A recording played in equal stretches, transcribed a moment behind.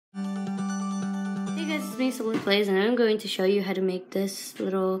guys, it's me, Solar Plays, and I'm going to show you how to make this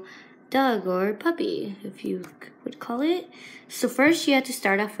little dog or puppy, if you would call it. So first you have to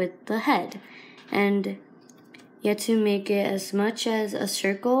start off with the head, and you have to make it as much as a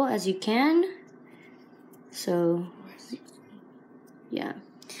circle as you can. So yeah,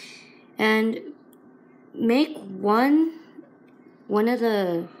 and make one of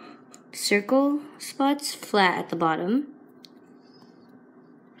the circle spots flat at the bottom.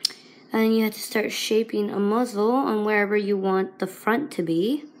 And you have to start shaping a muzzle on wherever you want the front to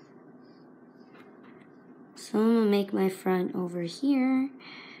be. So I'm gonna make my front over here,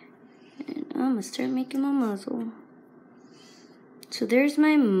 and I'm gonna start making my muzzle. So there's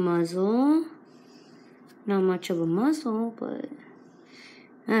my muzzle. Not much of a muzzle, but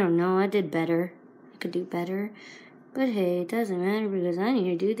I don't know, I did better. I could do better. But hey, it doesn't matter because I need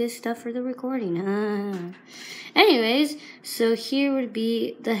to do this stuff for the recording. Anyways, so here would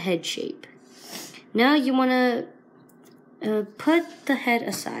be the head shape. Now you want to put the head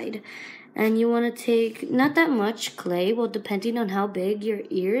aside. And you want to take not that much clay, well, depending on how big your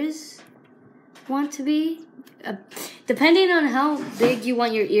ears want to be. Depending on how big you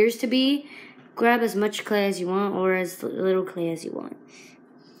want your ears to be, grab as much clay as you want or as little clay as you want.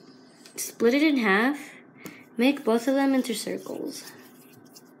 Split it in half. Make both of them into circles.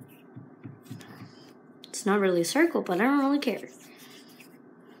 It's not really a circle, but I don't really care.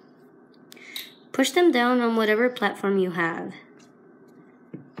 Push them down on whatever platform you have.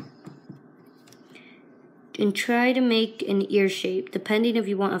 And try to make an ear shape, depending if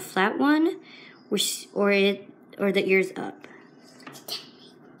you want a flat one or the ears up.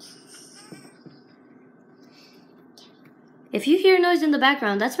 If you hear noise in the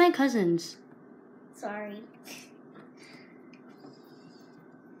background, that's my cousins. Sorry.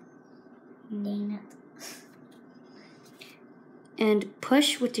 Dang it. And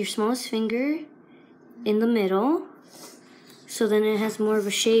push with your smallest finger in the middle, so then it has more of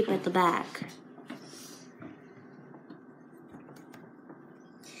a shape at the back.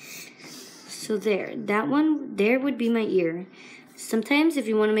 So there, that one there would be my ear. Sometimes if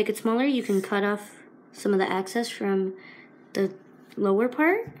you want to make it smaller, you can cut off some of the excess from the lower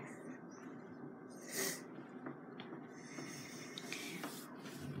part.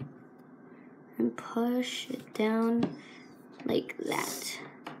 And push it down like that.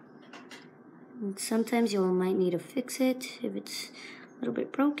 And sometimes you might need to fix it if it's a little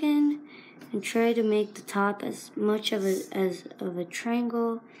bit broken. And try to make the top as much of a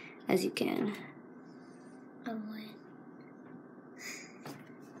triangle as you can.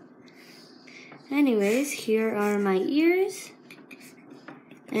 Anyways, here are my ears.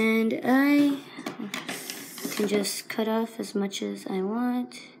 And I can just cut off as much as I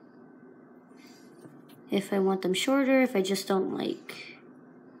want. If I want them shorter, if I just don't like.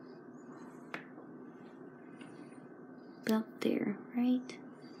 About there, right?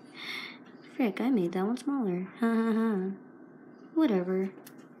 Frick, I made that one smaller. Ha ha ha. Whatever.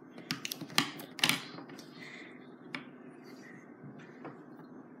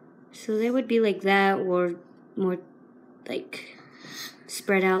 So they would be like that, or more like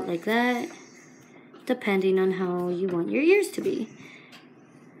spread out like that, depending on how you want your ears to be.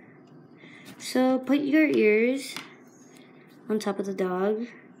 So put your ears on top of the dog.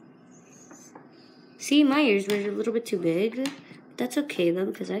 See, my ears were a little bit too big. That's okay though,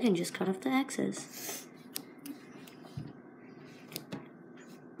 because I can just cut off the excess.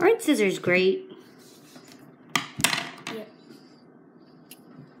 Aren't scissors great? Yep.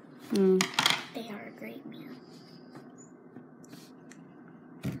 They are great, man.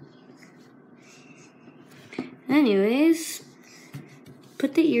 Anyways,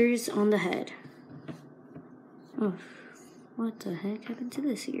 put the ears on the head. Oh, what the heck happened to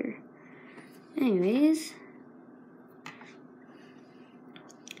this ear? Anyways,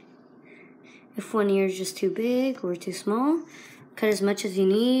 if one ear is just too big or too small, cut as much as you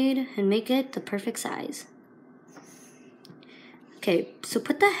need and make it the perfect size. Okay, so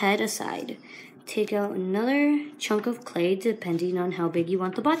put the head aside. Take out another chunk of clay depending on how big you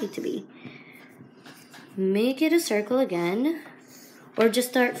want the body to be. Make it a circle again, or just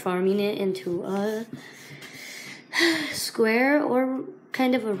start forming it into a square or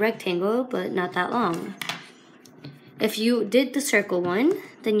kind of a rectangle, but not that long. If you did the circle one,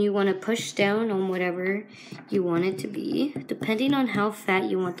 then you want to push down on whatever you want it to be, depending on how fat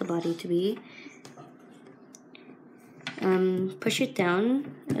you want the body to be. Push it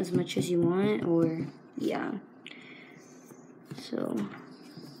down as much as you want, or yeah. So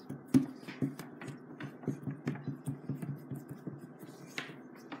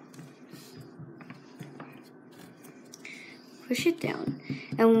push it down.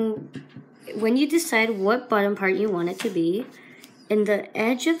 And when you decide what bottom part you want it to be, in the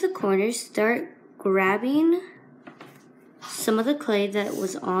edge of the corner, start grabbing some of the clay that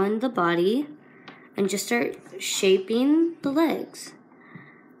was on the body and just start shaping the legs.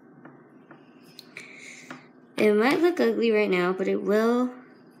 It might look ugly right now, but it will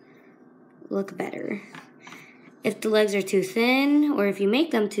look better. If the legs are too thin, or if you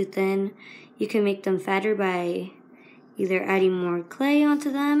make them too thin, you can make them fatter by either adding more clay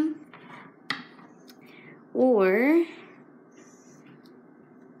onto them or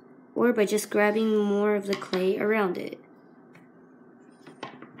by just grabbing more of the clay around it.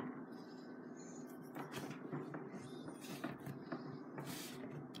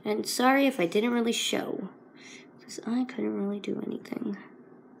 And sorry if I didn't really show, because I couldn't really do anything.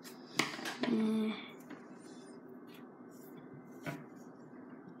 And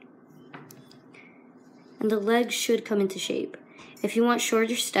the legs should come into shape. If you want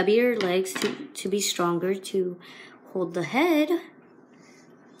shorter, stubbier legs to be stronger to hold the head,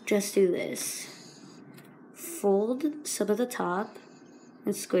 just do this. Fold some of the top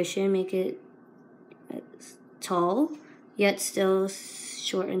and squish it, make it tall, yet still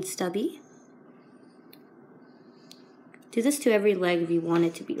short and stubby. Do this to every leg if you want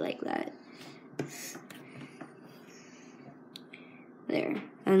it to be like that. There.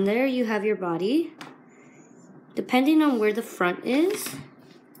 And there you have your body. Depending on where the front is,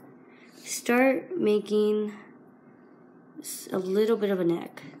 start making a little bit of a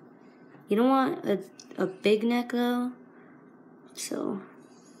neck. You don't want a big neck though, so,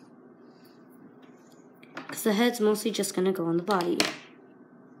 because the head's mostly just gonna go on the body.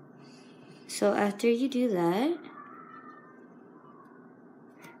 So after you do that,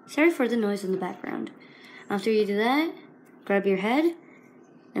 sorry for the noise in the background. After you do that, grab your head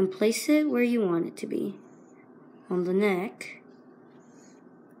and place it where you want it to be. On the neck.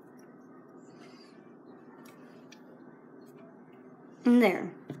 And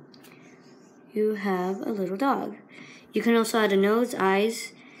there. You have a little dog. You can also add a nose,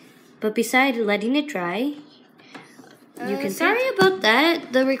 eyes, but besides letting it dry, you can... Sorry about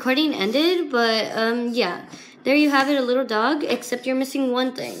that. The recording ended, but yeah. There you have it, a little dog, except you're missing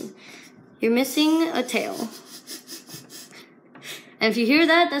one thing. You're missing a tail. And if you hear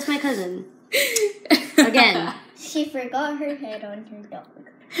that, that's my cousin. Again. She forgot her head on her dog.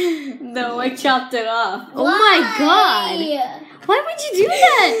 No, I chopped it off. Oh my god! Why would you do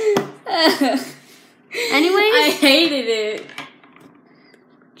that? Anyways, I hated it.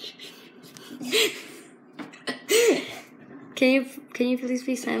 Can you please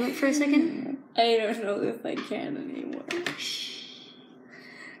be silent for a second? I don't know if I can anymore.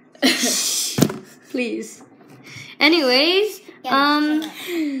 Please. Anyways,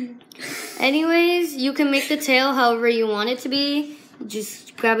 you can make the tail however you want it to be.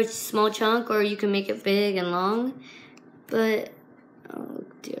 Just grab a small chunk, or you can make it big and long. But, oh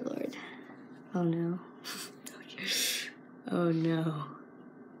dear Lord. Oh no. Oh no.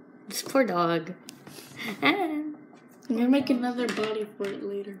 This poor dog. I'm gonna make another body for it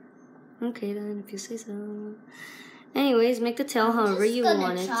later. Okay then, if you say so. Anyways, make the tail however you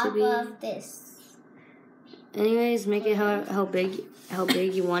want it to be. Off this. Anyways, make it how big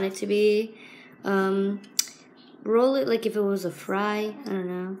you want it to be. Roll it like if it was a fry. I don't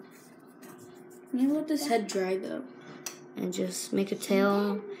know. You let this head dry though. And just make a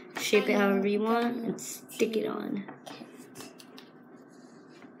tail, shape it however you want, and stick it on.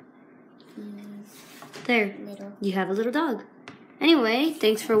 There, you have a little dog. Anyway,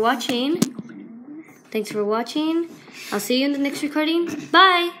 thanks for watching. I'll see you in the next recording.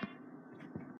 Bye!